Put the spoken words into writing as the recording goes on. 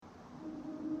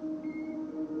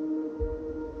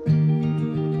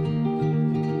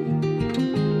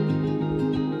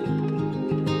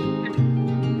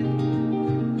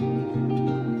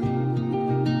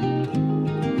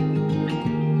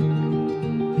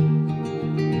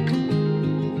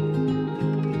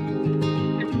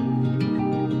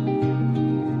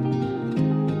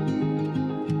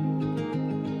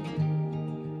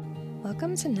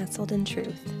Nestled in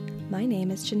Truth. My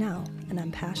name is Janelle, and I'm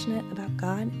passionate about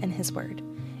God and His Word.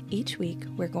 Each week,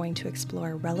 we're going to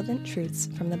explore relevant truths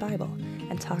from the Bible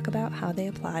and talk about how they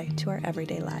apply to our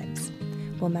everyday lives.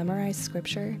 We'll memorize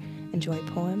scripture, enjoy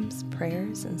poems,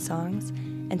 prayers, and songs,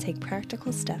 and take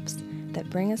practical steps that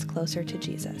bring us closer to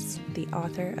Jesus, the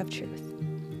author of truth.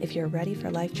 If you're ready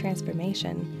for life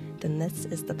transformation, then this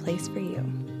is the place for you.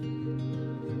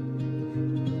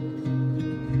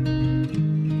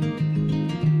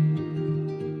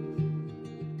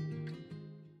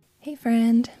 Hey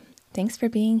friend, thanks for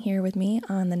being here with me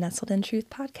on the Nestled in Truth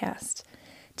podcast.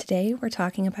 Today we're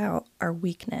talking about our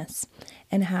weakness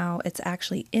and how it's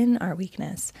actually in our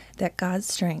weakness that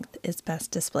God's strength is best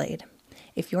displayed.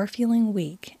 If you're feeling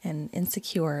weak and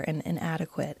insecure and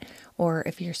inadequate, or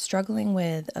if you're struggling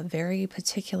with a very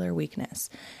particular weakness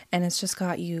and it's just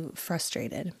got you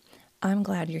frustrated, I'm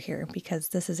glad you're here because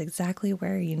this is exactly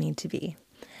where you need to be.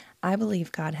 I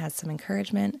believe God has some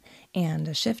encouragement and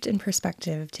a shift in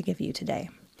perspective to give you today.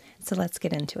 So let's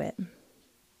get into it.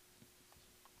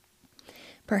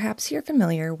 Perhaps you're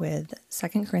familiar with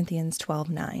 2 Corinthians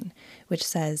 12:9, which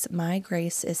says, "My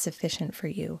grace is sufficient for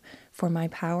you, for my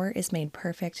power is made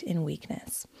perfect in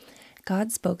weakness."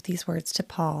 God spoke these words to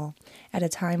Paul at a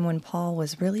time when Paul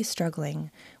was really struggling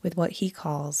with what he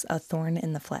calls a thorn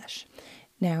in the flesh.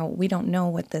 Now, we don't know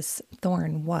what this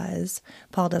thorn was.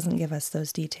 Paul doesn't give us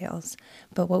those details.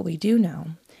 But what we do know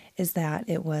is that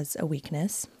it was a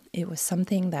weakness. It was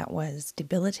something that was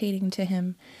debilitating to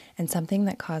him and something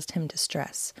that caused him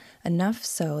distress, enough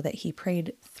so that he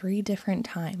prayed 3 different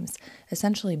times,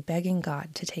 essentially begging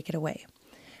God to take it away.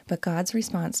 But God's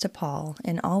response to Paul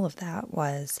in all of that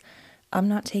was, "I'm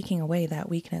not taking away that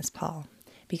weakness, Paul,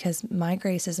 because my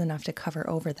grace is enough to cover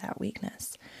over that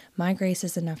weakness. My grace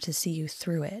is enough to see you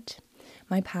through it.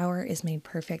 My power is made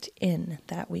perfect in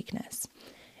that weakness."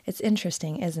 It's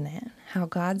interesting, isn't it, how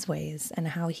God's ways and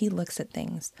how He looks at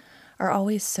things are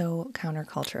always so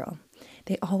countercultural.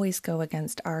 They always go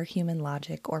against our human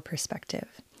logic or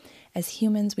perspective. As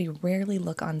humans, we rarely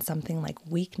look on something like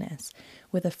weakness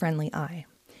with a friendly eye.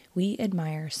 We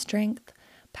admire strength,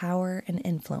 power, and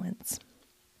influence.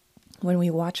 When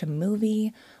we watch a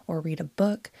movie or read a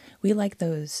book, we like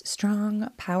those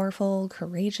strong, powerful,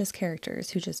 courageous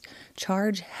characters who just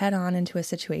charge head on into a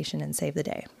situation and save the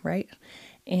day, right?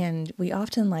 And we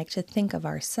often like to think of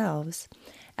ourselves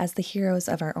as the heroes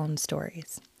of our own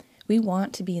stories. We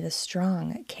want to be the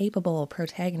strong, capable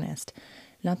protagonist,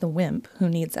 not the wimp who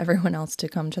needs everyone else to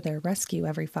come to their rescue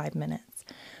every 5 minutes.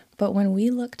 But when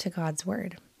we look to God's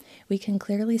Word, we can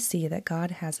clearly see that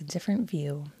God has a different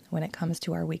view when it comes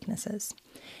to our weaknesses.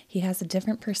 He has a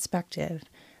different perspective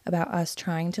about us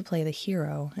trying to play the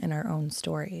hero in our own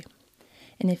story.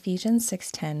 In Ephesians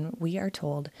 6:10, we are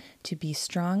told to be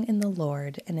strong in the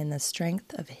Lord and in the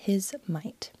strength of His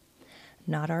might,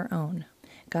 not our own.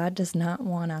 God does not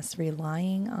want us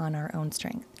relying on our own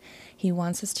strength. He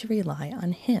wants us to rely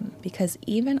on Him because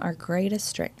even our greatest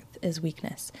strength is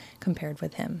weakness compared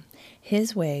with Him.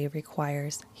 His way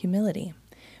requires humility.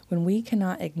 When we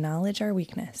cannot acknowledge our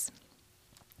weakness,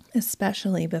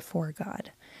 especially before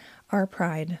God, our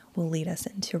pride will lead us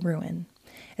into ruin.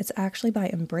 It's actually by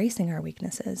embracing our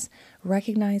weaknesses,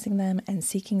 recognizing them, and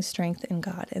seeking strength in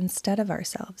God instead of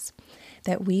ourselves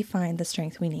that we find the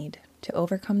strength we need to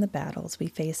overcome the battles we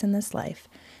face in this life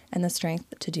and the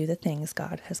strength to do the things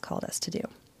God has called us to do.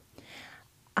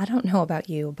 I don't know about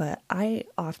you, but I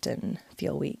often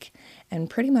feel weak, and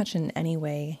pretty much in any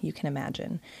way you can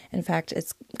imagine. In fact,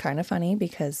 it's kind of funny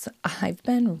because I've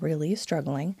been really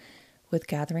struggling with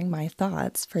gathering my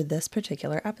thoughts for this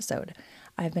particular episode.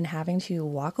 I've been having to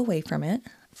walk away from it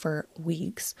for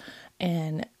weeks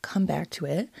and come back to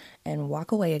it and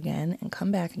walk away again and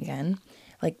come back again.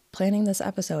 Like, planning this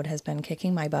episode has been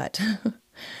kicking my butt.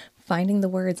 Finding the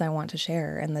words I want to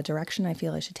share and the direction I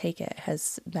feel I should take it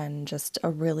has been just a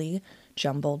really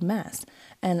jumbled mess.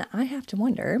 And I have to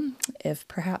wonder if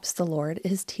perhaps the Lord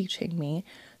is teaching me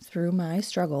through my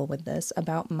struggle with this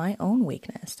about my own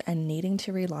weakness and needing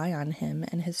to rely on Him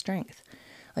and His strength.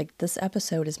 Like, this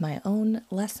episode is my own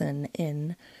lesson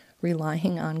in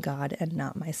relying on God and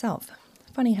not myself.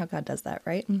 Funny how God does that,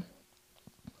 right?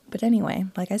 But anyway,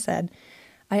 like I said,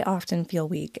 I often feel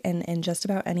weak, and in just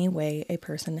about any way a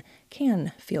person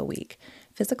can feel weak.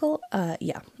 Physical,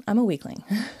 yeah, I'm a weakling.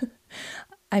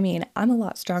 I mean, I'm a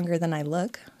lot stronger than I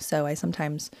look, so I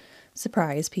sometimes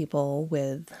surprise people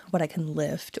with what I can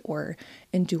lift or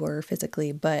endure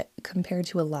physically, but compared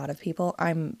to a lot of people,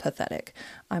 I'm pathetic.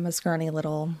 I'm a scrawny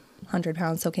little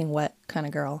 100-pound soaking wet kind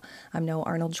of girl. I'm no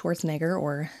Arnold Schwarzenegger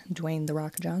or Dwayne "The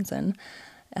Rock" Johnson.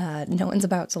 No one's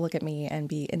about to look at me and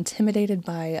be intimidated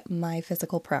by my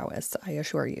physical prowess, I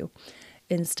assure you.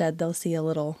 Instead, they'll see a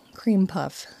little cream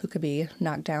puff who could be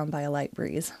knocked down by a light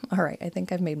breeze. All right, I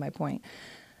think I've made my point.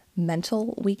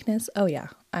 Mental weakness? Oh, yeah.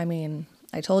 I mean,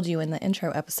 I told you in the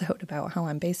intro episode about how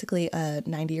I'm basically a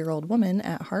 90-year-old woman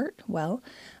at heart. Well,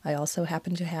 I also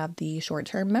happen to have the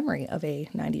short-term memory of a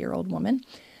 90-year-old woman.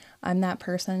 I'm that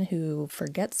person who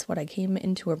forgets what I came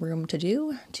into a room to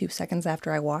do 2 seconds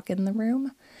after I walk in the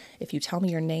room. If you tell me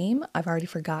your name, I've already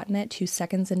forgotten it 2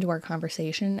 seconds into our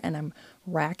conversation, and I'm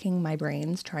racking my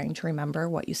brains trying to remember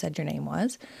what you said your name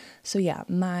was. So yeah,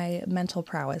 my mental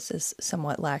prowess is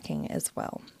somewhat lacking as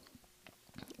well.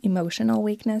 Emotional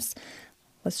weakness.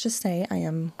 Let's just say I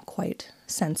am quite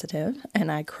sensitive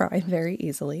and I cry very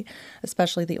easily,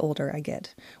 especially the older I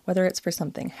get. Whether it's for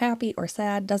something happy or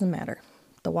sad, doesn't matter.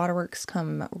 The waterworks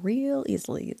come real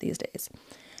easily these days.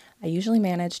 I usually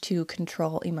manage to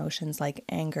control emotions like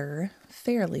anger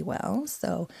fairly well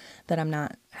so that I'm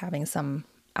not having some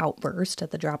outburst at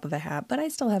the drop of a hat, but I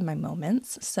still have my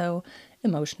moments. So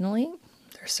emotionally,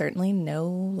 there's certainly no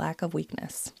lack of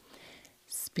weakness.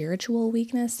 Spiritual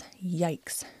weakness?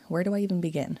 Yikes. Where do I even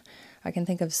begin? I can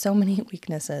think of so many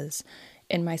weaknesses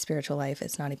in my spiritual life,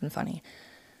 it's not even funny.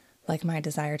 Like my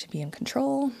desire to be in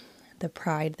control, the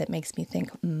pride that makes me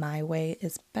think my way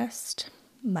is best,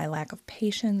 my lack of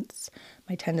patience,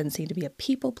 my tendency to be a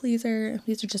people pleaser.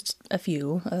 These are just a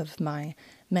few of my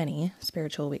many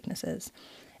spiritual weaknesses.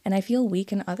 And I feel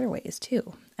weak in other ways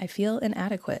too. I feel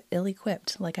inadequate,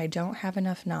 ill-equipped, like I don't have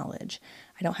enough knowledge.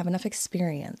 I don't have enough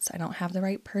experience. I don't have the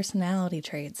right personality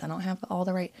traits. I don't have all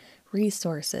the right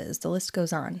resources. The list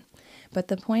goes on. But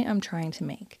the point I'm trying to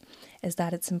make is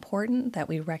that it's important that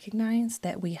we recognize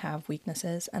that we have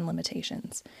weaknesses and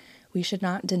limitations. We should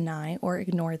not deny or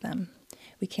ignore them.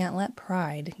 We can't let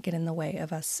pride get in the way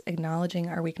of us acknowledging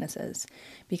our weaknesses,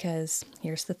 because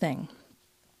here's the thing.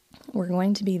 We're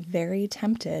going to be very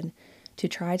tempted to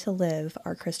try to live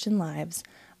our Christian lives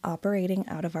operating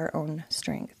out of our own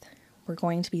strength. We're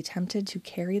going to be tempted to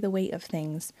carry the weight of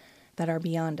things that are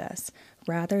beyond us,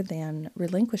 rather than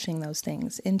relinquishing those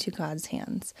things into God's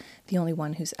hands, the only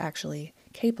one who's actually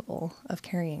capable of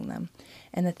carrying them.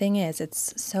 And the thing is,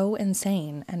 it's so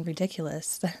insane and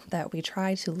ridiculous that we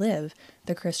try to live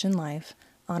the Christian life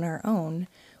on our own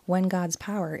when God's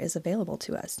power is available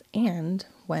to us, and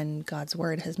when God's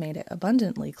word has made it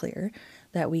abundantly clear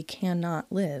that we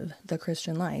cannot live the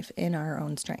Christian life in our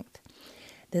own strength.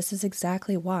 This is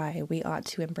exactly why we ought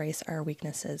to embrace our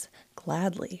weaknesses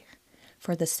gladly,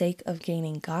 for the sake of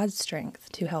gaining God's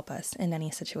strength to help us in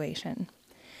any situation.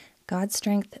 God's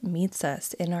strength meets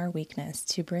us in our weakness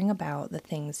to bring about the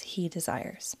things He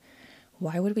desires.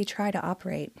 Why would we try to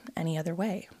operate any other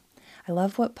way? I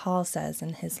love what Paul says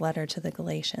in his letter to the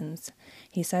Galatians.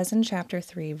 He says in chapter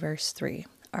 3, verse 3,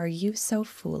 "Are you so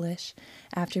foolish?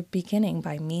 After beginning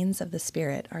by means of the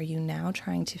Spirit, are you now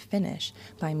trying to finish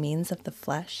by means of the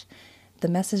flesh?" The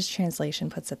Message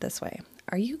translation puts it this way: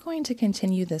 "Are you going to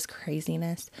continue this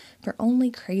craziness? For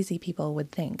only crazy people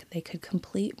would think they could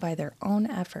complete by their own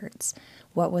efforts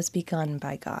what was begun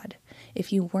by God.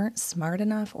 If you weren't smart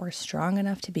enough or strong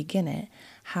enough to begin it,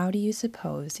 how do you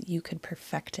suppose you could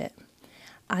perfect it?"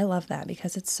 I love that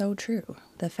because it's so true.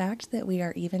 The fact that we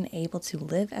are even able to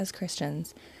live as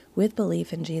Christians with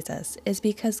belief in Jesus is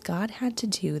because God had to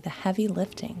do the heavy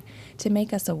lifting to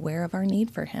make us aware of our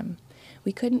need for Him.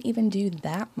 We couldn't even do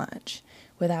that much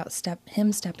without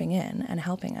Him stepping in and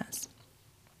helping us.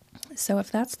 So if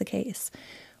that's the case,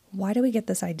 why do we get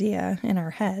this idea in our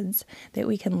heads that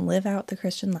we can live out the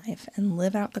Christian life and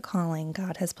live out the calling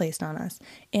God has placed on us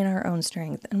in our own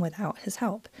strength and without His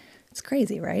help? It's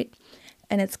crazy, right?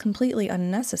 And it's completely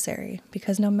unnecessary,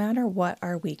 because no matter what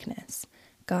our weakness,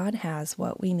 God has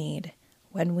what we need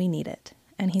when we need it,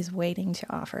 and He's waiting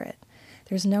to offer it.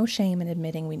 There's no shame in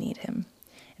admitting we need Him.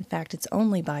 In fact, it's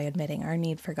only by admitting our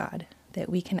need for God that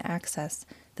we can access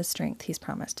the strength He's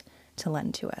promised to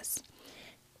lend to us.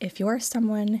 If you're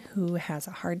someone who has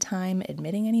a hard time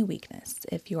admitting any weakness,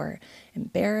 if you're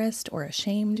embarrassed or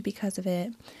ashamed because of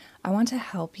it, I want to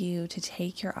help you to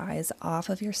take your eyes off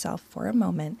of yourself for a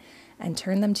moment and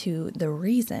turn them to the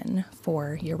reason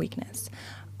for your weakness.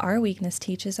 Our weakness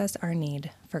teaches us our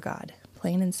need for God,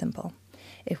 plain and simple.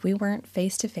 If we weren't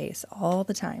face to face all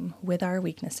the time with our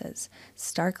weaknesses,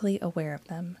 starkly aware of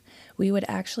them, we would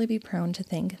actually be prone to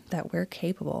think that we're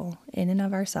capable in and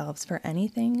of ourselves for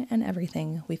anything and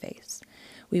everything we face.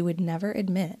 We would never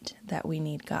admit that we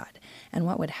need God, and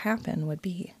what would happen would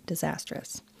be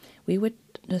disastrous. we would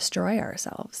destroy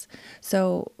ourselves.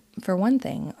 So, for one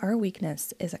thing, our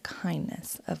weakness is a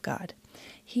kindness of God.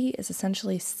 He is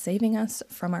essentially saving us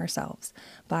from ourselves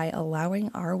by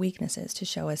allowing our weaknesses to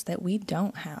show us that we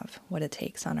don't have what it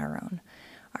takes on our own.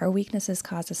 Our weaknesses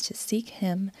cause us to seek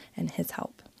Him and His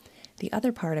help. The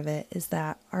other part of it is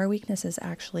that our weaknesses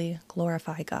actually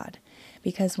glorify God,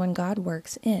 because when God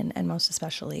works in, and most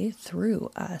especially through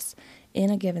us, in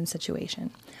a given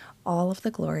situation, all of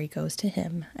the glory goes to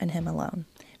Him and Him alone,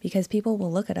 because people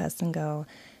will look at us and go,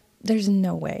 there's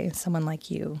no way someone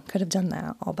like you could have done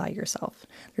that all by yourself.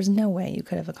 There's no way you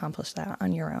could have accomplished that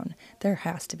on your own. There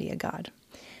has to be a God.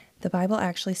 The Bible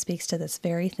actually speaks to this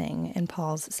very thing in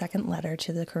Paul's second letter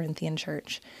to the Corinthian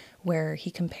church, where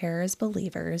he compares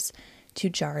believers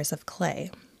to jars of clay.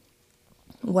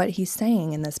 What he's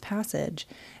saying in this passage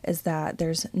is that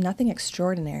there's nothing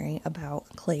extraordinary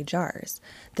about clay jars.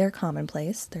 They're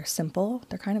commonplace, they're simple,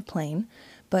 they're kind of plain,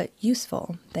 but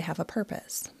useful. They have a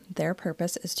purpose. Their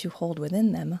purpose is to hold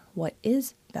within them what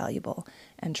is valuable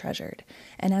and treasured.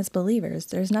 And as believers,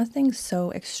 there's nothing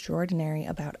so extraordinary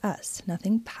about us,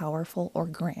 nothing powerful or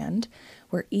grand.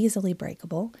 We're easily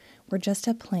breakable. We're just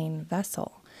a plain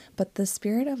vessel. But the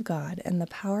Spirit of God and the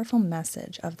powerful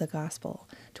message of the gospel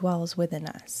dwells within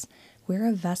us. We're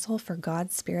a vessel for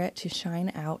God's Spirit to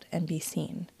shine out and be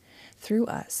seen. Through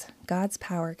us, God's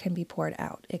power can be poured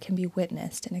out. It can be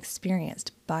witnessed and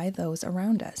experienced by those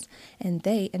around us. And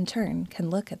they, in turn, can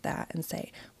look at that and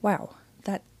say, wow,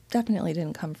 that definitely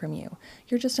didn't come from you.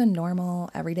 You're just a normal,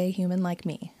 everyday human like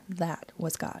me. That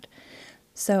was God.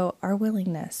 So our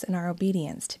willingness and our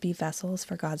obedience to be vessels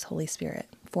for God's Holy Spirit,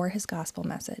 for His gospel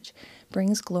message,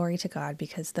 brings glory to God,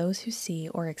 because those who see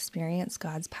or experience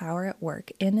God's power at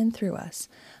work in and through us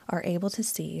are able to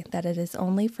see that it is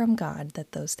only from God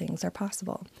that those things are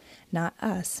possible, not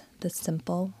us, the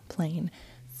simple, plain,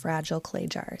 fragile clay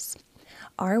jars.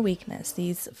 Our weakness,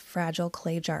 these fragile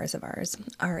clay jars of ours,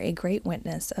 are a great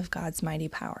witness of God's mighty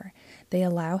power. They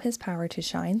allow His power to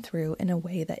shine through in a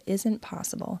way that isn't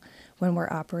possible when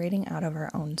we're operating out of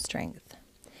our own strength.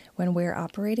 When we're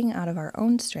operating out of our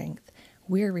own strength,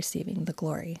 we're receiving the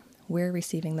glory. We're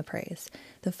receiving the praise.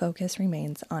 The focus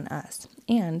remains on us.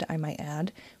 And, I might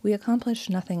add, we accomplish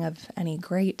nothing of any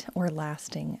great or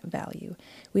lasting value.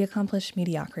 We accomplish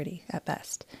mediocrity at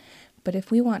best. But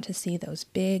if we want to see those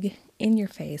big,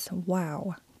 in-your-face,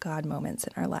 wow, God moments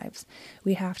in our lives,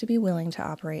 we have to be willing to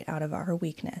operate out of our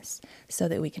weakness so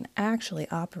that we can actually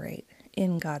operate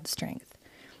in God's strength.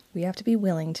 We have to be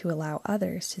willing to allow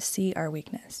others to see our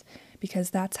weakness, because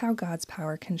that's how God's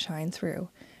power can shine through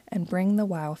and bring the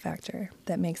wow factor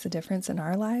that makes a difference in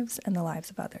our lives and the lives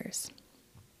of others.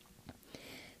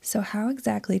 So how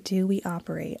exactly do we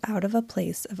operate out of a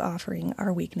place of offering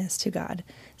our weakness to God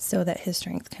so that His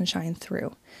strength can shine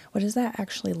through? What does that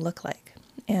actually look like?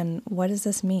 And what does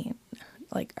this mean?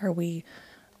 Like, are we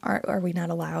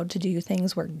not allowed to do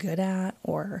things we're good at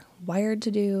or wired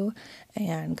to do,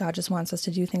 and God just wants us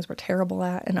to do things we're terrible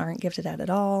at and aren't gifted at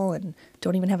all and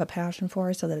don't even have a passion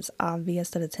for, so that it's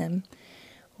obvious that it's Him?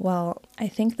 Well, I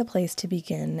think the place to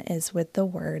begin is with the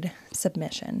word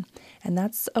submission. And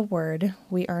that's a word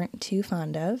we aren't too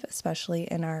fond of, especially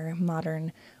in our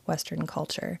modern Western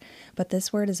culture. But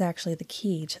this word is actually the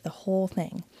key to the whole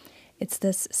thing. It's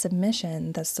this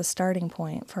submission that's the starting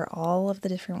point for all of the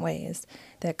different ways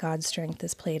that God's strength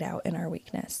is played out in our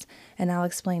weakness. And I'll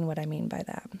explain what I mean by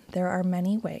that. There are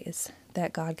many ways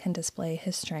that God can display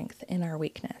His strength in our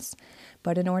weakness.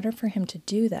 But in order for Him to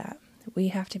do that, we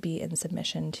have to be in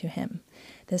submission to Him.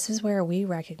 This is where we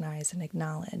recognize and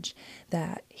acknowledge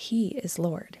that He is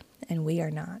Lord and we are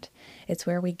not. It's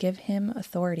where we give Him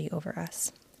authority over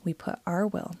us. We put our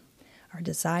will, our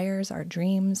desires, our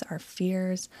dreams, our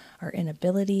fears, our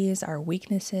inabilities, our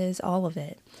weaknesses, all of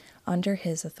it, under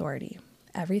His authority.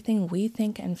 Everything we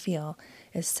think and feel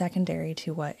is secondary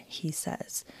to what He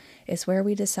says. It's where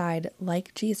we decide,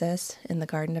 like Jesus in the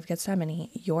Garden of Gethsemane,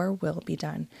 your will be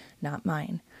done, not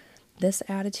mine. This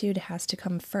attitude has to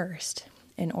come first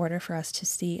in order for us to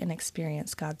see and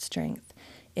experience God's strength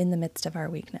in the midst of our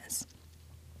weakness.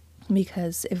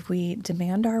 Because if we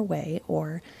demand our way,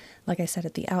 or, like I said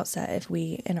at the outset, if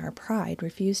we, in our pride,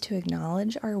 refuse to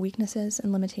acknowledge our weaknesses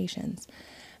and limitations,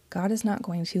 God is not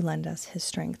going to lend us His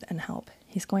strength and help.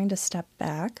 He's going to step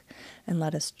back and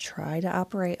let us try to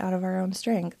operate out of our own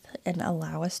strength and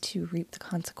allow us to reap the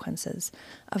consequences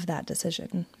of that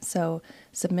decision. So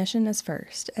submission is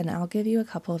first, and I'll give you a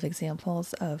couple of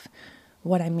examples of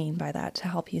what I mean by that to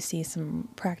help you see some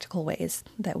practical ways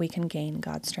that we can gain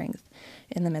God's strength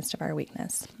in the midst of our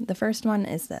weakness. The first one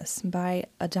is this: by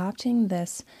adopting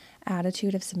this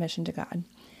attitude of submission to God,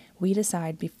 we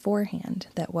decide beforehand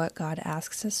that what God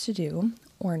asks us to do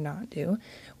or not do,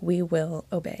 we will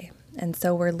obey. And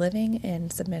so we're living in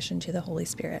submission to the Holy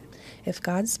Spirit. If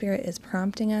God's Spirit is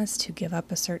prompting us to give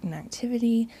up a certain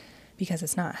activity because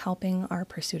it's not helping our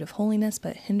pursuit of holiness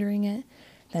but hindering it,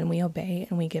 then we obey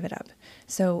and we give it up.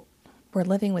 So we're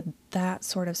living with that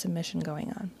sort of submission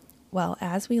going on. Well,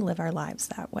 as we live our lives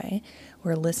that way,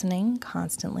 we're listening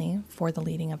constantly for the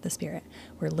leading of the Spirit.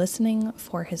 We're listening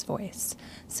for His voice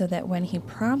so that when He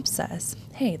prompts us,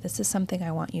 hey, this is something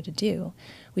I want you to do,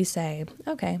 we say,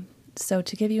 okay. So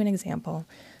to give you an example,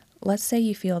 let's say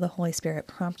you feel the Holy Spirit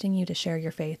prompting you to share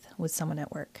your faith with someone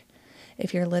at work.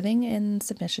 If you're living in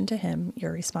submission to Him,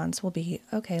 your response will be,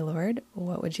 okay, Lord,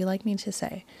 what would you like me to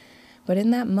say? But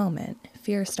in that moment,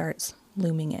 fear starts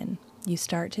looming in. You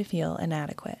start to feel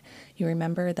inadequate. You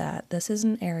remember that this is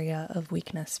an area of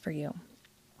weakness for you.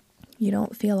 You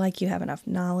don't feel like you have enough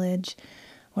knowledge.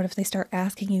 What if they start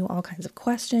asking you all kinds of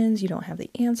questions you don't have the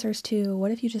answers to?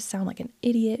 What if you just sound like an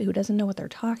idiot who doesn't know what they're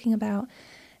talking about?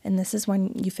 And this is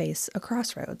when you face a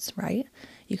crossroads, right?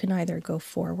 You can either go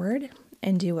forward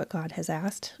and do what God has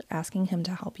asked, asking Him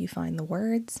to help you find the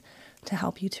words, to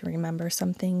help you to remember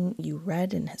something you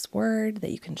read in His Word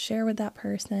that you can share with that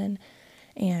person,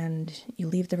 and you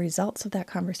leave the results of that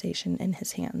conversation in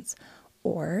His hands.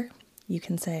 Or you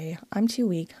can say, I'm too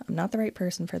weak, I'm not the right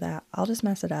person for that, I'll just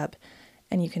mess it up,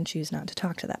 and you can choose not to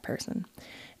talk to that person.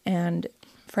 And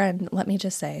friend, let me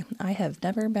just say, I have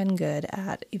never been good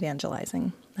at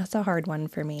evangelizing. That's a hard one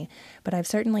for me, but I've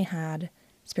certainly had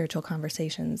spiritual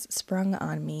conversations sprung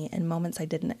on me in moments I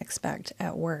didn't expect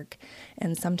at work.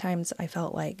 And sometimes I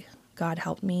felt like God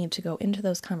helped me to go into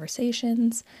those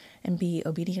conversations and be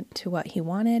obedient to what He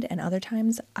wanted. And other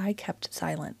times I kept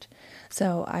silent.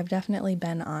 So I've definitely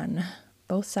been on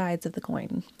both sides of the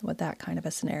coin with that kind of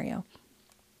a scenario.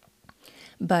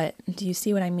 But do you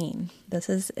see what I mean? This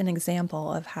is an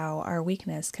example of how our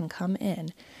weakness can come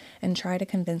in and try to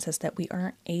convince us that we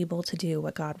aren't able to do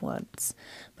what God wants.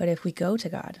 But if we go to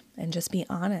God and just be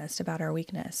honest about our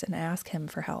weakness and ask Him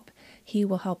for help, He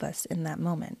will help us in that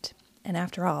moment. And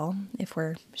after all, if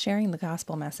we're sharing the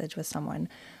gospel message with someone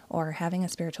or having a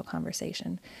spiritual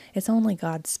conversation, it's only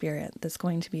God's Spirit that's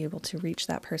going to be able to reach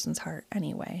that person's heart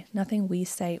anyway. Nothing we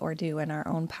say or do in our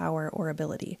own power or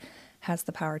ability has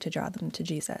the power to draw them to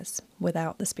Jesus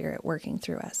without the Spirit working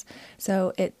through us.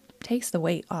 So it takes the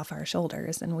weight off our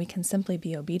shoulders and we can simply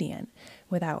be obedient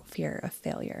without fear of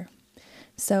failure.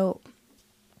 So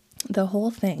the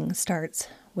whole thing starts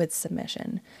with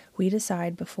submission. We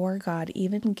decide before God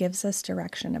even gives us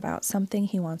direction about something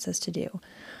He wants us to do,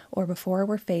 or before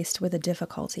we're faced with a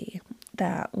difficulty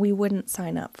that we wouldn't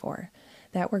sign up for,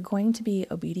 that we're going to be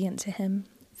obedient to Him,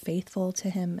 faithful to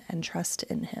Him, and trust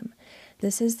in Him.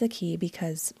 This is the key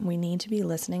because we need to be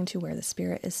listening to where the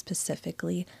Spirit is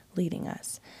specifically leading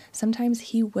us. Sometimes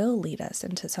He will lead us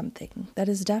into something that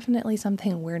is definitely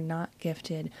something we're not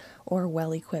gifted or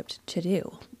well equipped to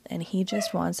do, and He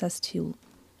just wants us to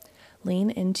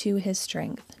lean into His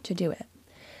strength to do it.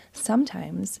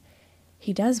 Sometimes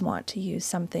He does want to use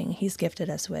something He's gifted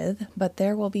us with, but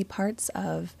there will be parts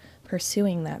of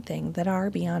pursuing that thing that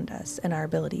are beyond us and our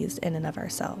abilities in and of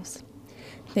ourselves.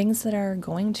 Things that are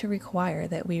going to require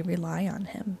that we rely on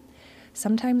Him.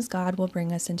 Sometimes God will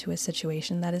bring us into a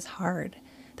situation that is hard,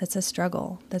 that's a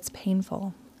struggle, that's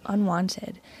painful,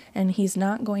 unwanted, and He's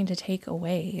not going to take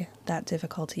away that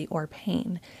difficulty or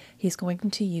pain. He's going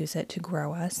to use it to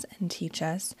grow us and teach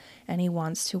us, and He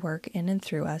wants to work in and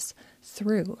through us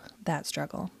through that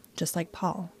struggle, just like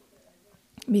Paul.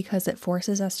 Because it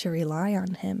forces us to rely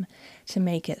on Him to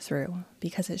make it through,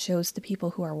 because it shows the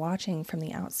people who are watching from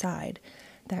the outside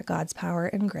that God's power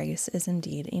and grace is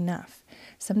indeed enough.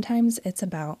 Sometimes it's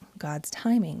about God's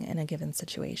timing in a given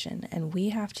situation, and we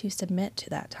have to submit to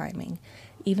that timing,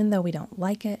 even though we don't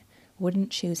like it, wouldn't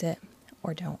choose it,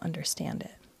 or don't understand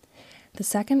it. The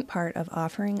second part of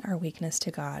offering our weakness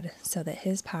to God so that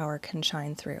His power can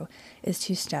shine through is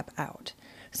to step out.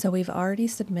 So we've already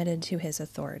submitted to His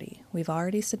authority. We've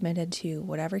already submitted to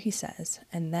whatever He says,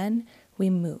 and then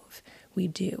we move, we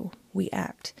do, we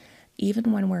act.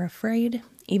 Even when we're afraid,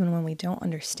 even when we don't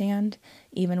understand,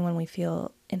 even when we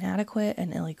feel inadequate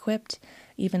and ill-equipped,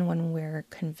 even when we're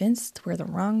convinced we're the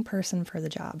wrong person for the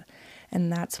job.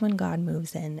 And that's when God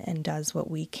moves in and does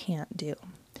what we can't do.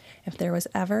 If there was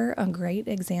ever a great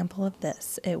example of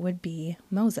this, it would be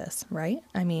Moses, right?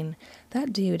 I mean,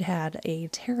 that dude had a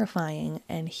terrifying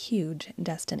and huge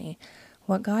destiny.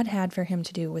 What God had for him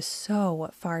to do was so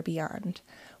far beyond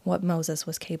what Moses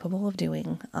was capable of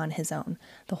doing on his own.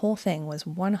 The whole thing was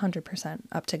 100%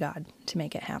 up to God to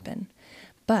make it happen.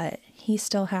 But he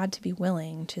still had to be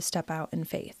willing to step out in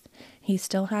faith. He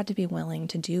still had to be willing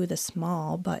to do the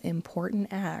small but important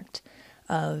act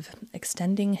of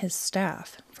extending his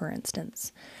staff, for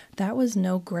instance. That was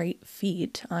no great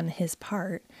feat on his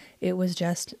part. It was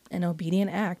just an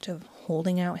obedient act of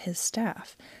holding out his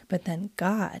staff. But then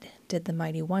God did the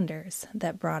mighty wonders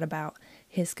that brought about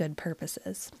his good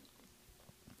purposes.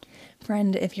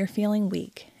 Friend, if you're feeling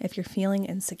weak, if you're feeling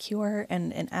insecure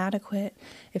and inadequate,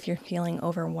 if you're feeling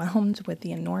overwhelmed with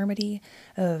the enormity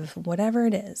of whatever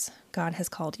it is God has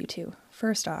called you to,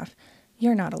 first off,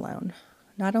 you're not alone.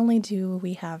 Not only do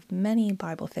we have many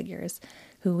Bible figures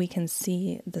who we can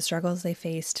see the struggles they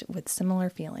faced with similar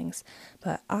feelings,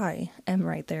 but I am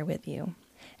right there with you.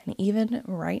 And even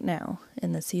right now,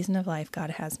 in the season of life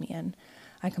God has me in,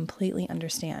 I completely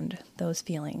understand those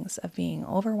feelings of being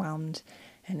overwhelmed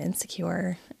and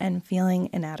insecure and feeling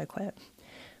inadequate.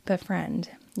 But friend,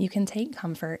 you can take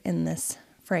comfort in this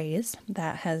phrase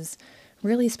that has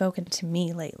really spoken to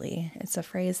me lately. It's a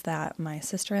phrase that my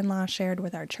sister-in-law shared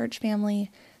with our church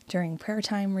family during prayer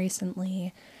time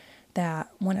recently, that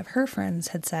one of her friends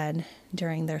had said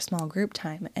during their small group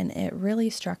time, and it really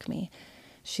struck me.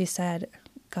 She said,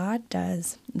 God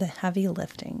does the heavy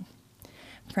lifting.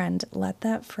 Friend, let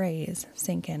that phrase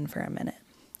sink in for a minute.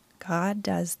 God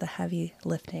does the heavy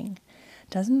lifting.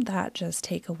 Doesn't that just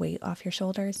take a weight off your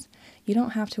shoulders? You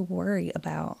don't have to worry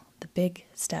about the big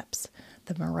steps,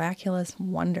 the miraculous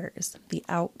wonders, the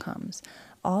outcomes.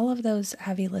 All of those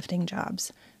heavy lifting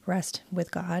jobs rest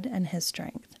with God and His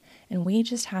strength. And we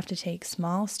just have to take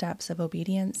small steps of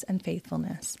obedience and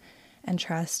faithfulness and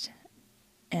trust,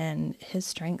 and His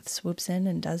strength swoops in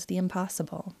and does the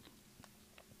impossible.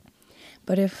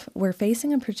 But if we're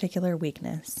facing a particular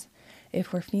weakness,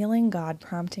 if we're feeling God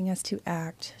prompting us to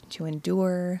act, to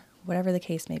endure, whatever the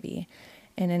case may be,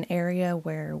 in an area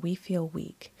where we feel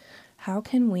weak, how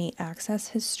can we access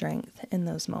His strength in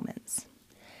those moments?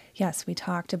 Yes, we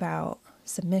talked about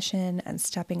submission and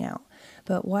stepping out,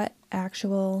 but what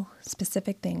actual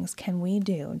specific things can we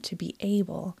do to be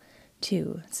able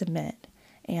to submit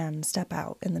and step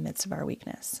out in the midst of our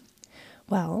weakness?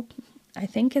 Well, I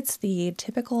think it's the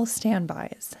typical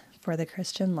standbys for the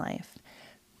Christian life.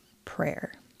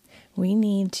 Prayer. We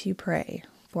need to pray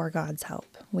for God's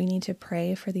help. We need to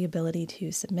pray for the ability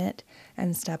to submit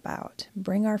and step out,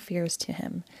 bring our fears to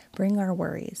Him, bring our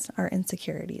worries, our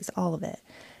insecurities, all of it,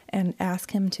 and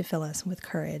ask Him to fill us with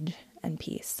courage and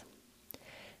peace.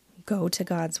 Go to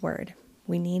God's Word.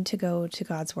 We need to go to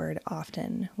God's Word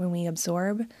often. When we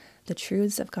absorb the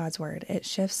truths of God's Word, it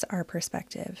shifts our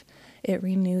perspective, it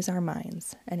renews our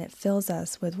minds, and it fills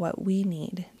us with what we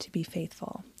need to be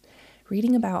faithful.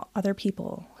 Reading about other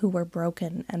people who were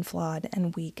broken and flawed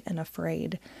and weak and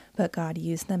afraid, but God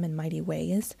used them in mighty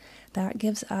ways, that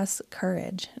gives us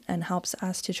courage and helps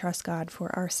us to trust God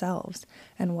for ourselves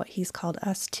and what He's called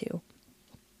us to.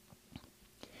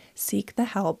 Seek the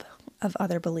help of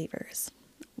other believers.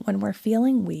 When we're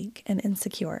feeling weak and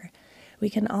insecure, we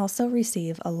can also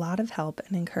receive a lot of help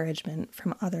and encouragement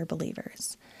from other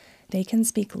believers. They can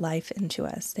speak life into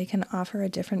us. They can offer a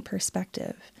different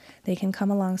perspective. They can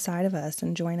come alongside of us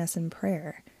and join us in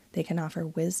prayer. They can offer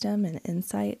wisdom and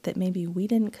insight that maybe we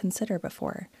didn't consider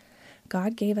before.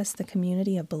 God gave us the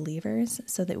community of believers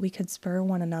so that we could spur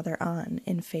one another on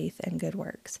in faith and good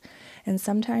works. And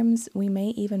sometimes we may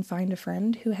even find a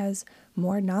friend who has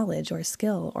more knowledge or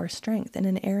skill or strength in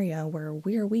an area where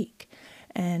we're weak,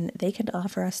 and they can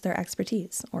offer us their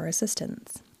expertise or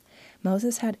assistance.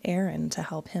 Moses had Aaron to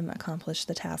help him accomplish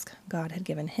the task God had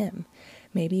given him.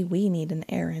 Maybe we need an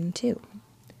Aaron too.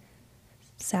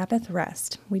 Sabbath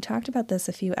rest. We talked about this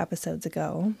a few episodes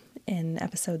ago, in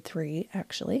episode 3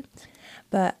 actually,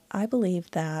 but I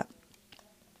believe that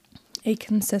a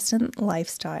consistent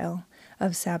lifestyle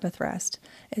of Sabbath rest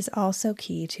is also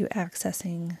key to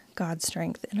accessing God's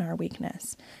strength in our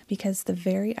weakness, because the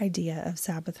very idea of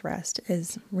Sabbath rest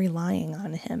is relying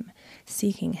on Him,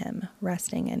 seeking Him,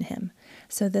 resting in Him.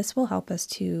 So this will help us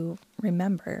to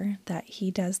remember that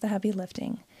He does the heavy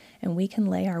lifting, and we can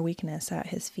lay our weakness at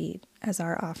His feet as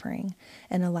our offering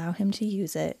and allow Him to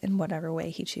use it in whatever way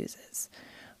He chooses.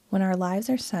 When our lives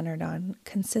are centered on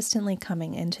consistently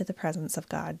coming into the presence of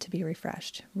God to be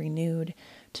refreshed, renewed,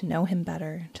 to know Him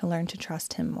better, to learn to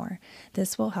trust Him more,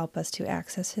 this will help us to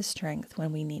access His strength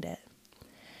when we need it.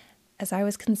 As I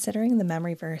was considering the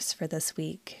memory verse for this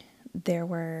week, there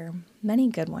were many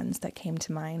good ones that came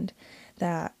to mind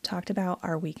that talked about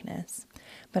our weakness,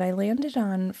 but I landed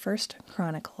on 1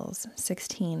 Chronicles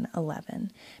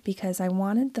 16:11 because I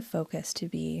wanted the focus to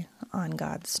be on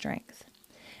God's strength,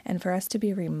 and for us to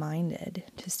be reminded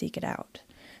to seek it out.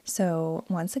 So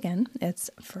once again, it's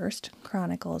 1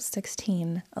 Chronicles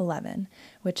 16:11,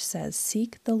 which says,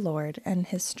 "Seek the Lord and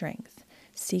his strength,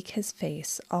 seek his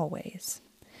face always."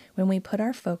 When we put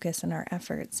our focus and our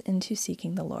efforts into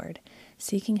seeking the Lord,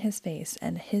 seeking his face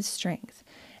and his strength,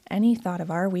 any thought of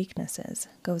our weaknesses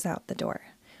goes out the door.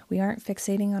 We aren't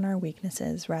fixating on our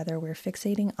weaknesses, rather we're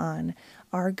fixating on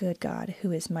our good God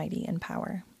who is mighty in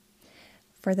power.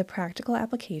 For the practical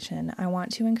application, I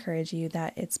want to encourage you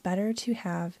that it's better to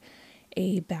have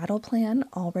a battle plan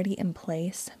already in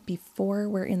place before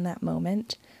we're in that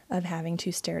moment of having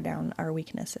to stare down our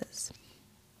weaknesses.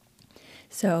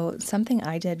 So something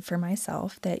I did for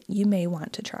myself that you may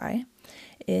want to try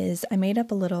is I made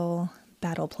up a little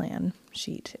battle plan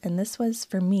sheet. And this was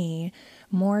for me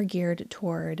more geared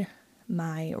toward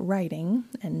my writing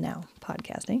and now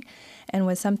podcasting, and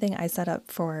was something I set up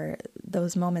for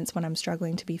those moments when I'm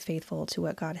struggling to be faithful to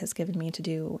what God has given me to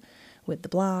do with the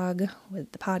blog,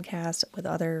 with the podcast, with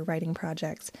other writing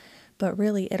projects. But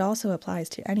really, it also applies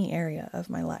to any area of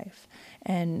my life.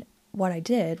 And what I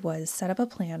did was set up a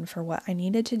plan for what I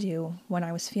needed to do when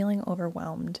I was feeling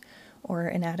overwhelmed or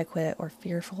inadequate or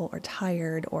fearful or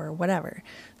tired or whatever.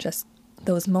 Just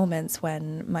those moments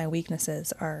when my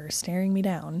weaknesses are staring me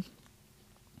down.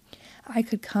 I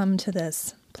could come to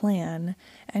this plan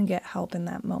and get help in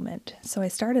that moment. So I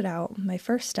started out, my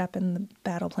first step in the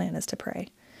battle plan is to pray.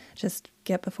 Just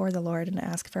get before the Lord and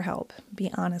ask for help.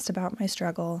 Be honest about my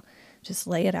struggle. Just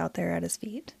lay it out there at his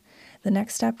feet. The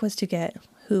next step was to get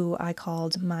who I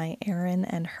called my Aaron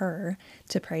and Hur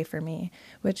to pray for me,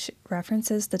 which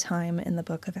references the time in the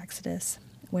book of Exodus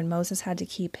when Moses had to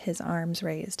keep his arms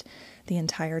raised the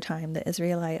entire time the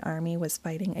Israelite army was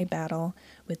fighting a battle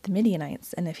with the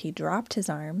Midianites. And if he dropped his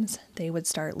arms, they would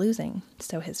start losing.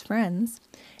 So his friends,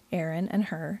 Aaron and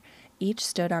Hur, each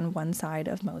stood on one side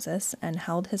of Moses and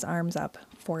held his arms up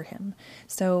for him.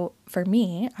 So for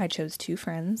me, I chose two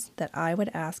friends that I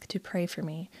would ask to pray for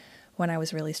me when I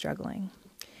was really struggling.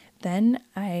 Then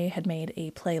I had made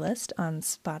a playlist on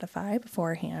Spotify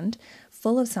beforehand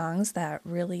full of songs that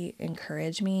really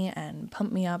encourage me and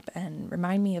pump me up and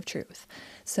remind me of truth.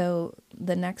 So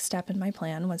the next step in my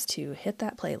plan was to hit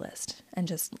that playlist and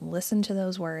just listen to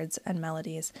those words and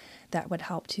melodies that would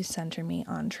help to center me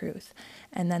on truth.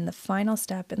 And then the final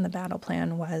step in the battle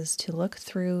plan was to look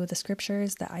through the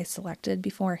scriptures that I selected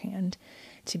beforehand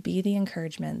to be the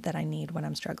encouragement that I need when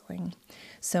I'm struggling.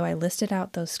 So I listed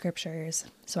out those scriptures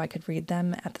so I could read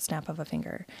them at the snap of a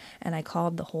finger. And I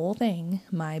called the whole thing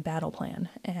my battle plan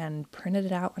and printed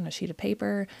it out on a sheet of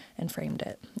paper and framed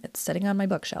it. It's sitting on my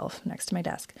bookshelf next to my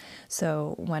desk.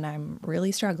 So when I'm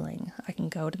really struggling, I can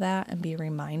go to that and be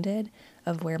reminded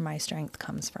of where my strength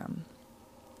comes from.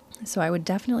 So I would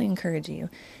definitely encourage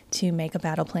you to make a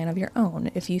battle plan of your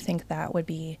own if you think that would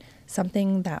be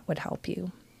something that would help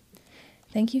you.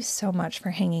 Thank you so much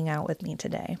for hanging out with me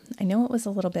today. I know it was a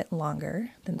little bit longer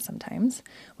than sometimes,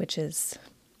 which is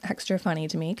extra funny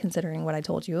to me considering what I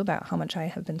told you about how much I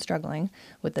have been struggling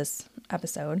with this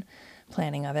episode,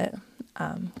 planning of it.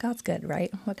 God's good,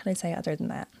 right? What can I say other than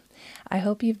that? I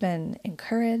hope you've been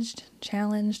encouraged,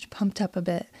 challenged, pumped up a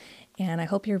bit, and I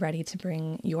hope you're ready to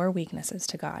bring your weaknesses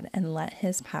to God and let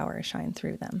his power shine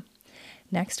through them.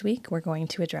 Next week, we're going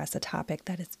to address a topic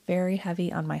that is very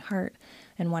heavy on my heart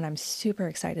and one I'm super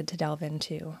excited to delve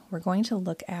into. We're going to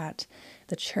look at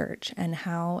the church and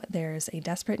how there's a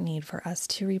desperate need for us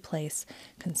to replace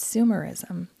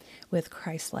consumerism with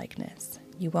Christ-likeness.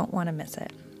 You won't want to miss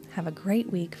it. Have a great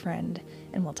week, friend,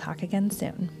 and we'll talk again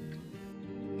soon.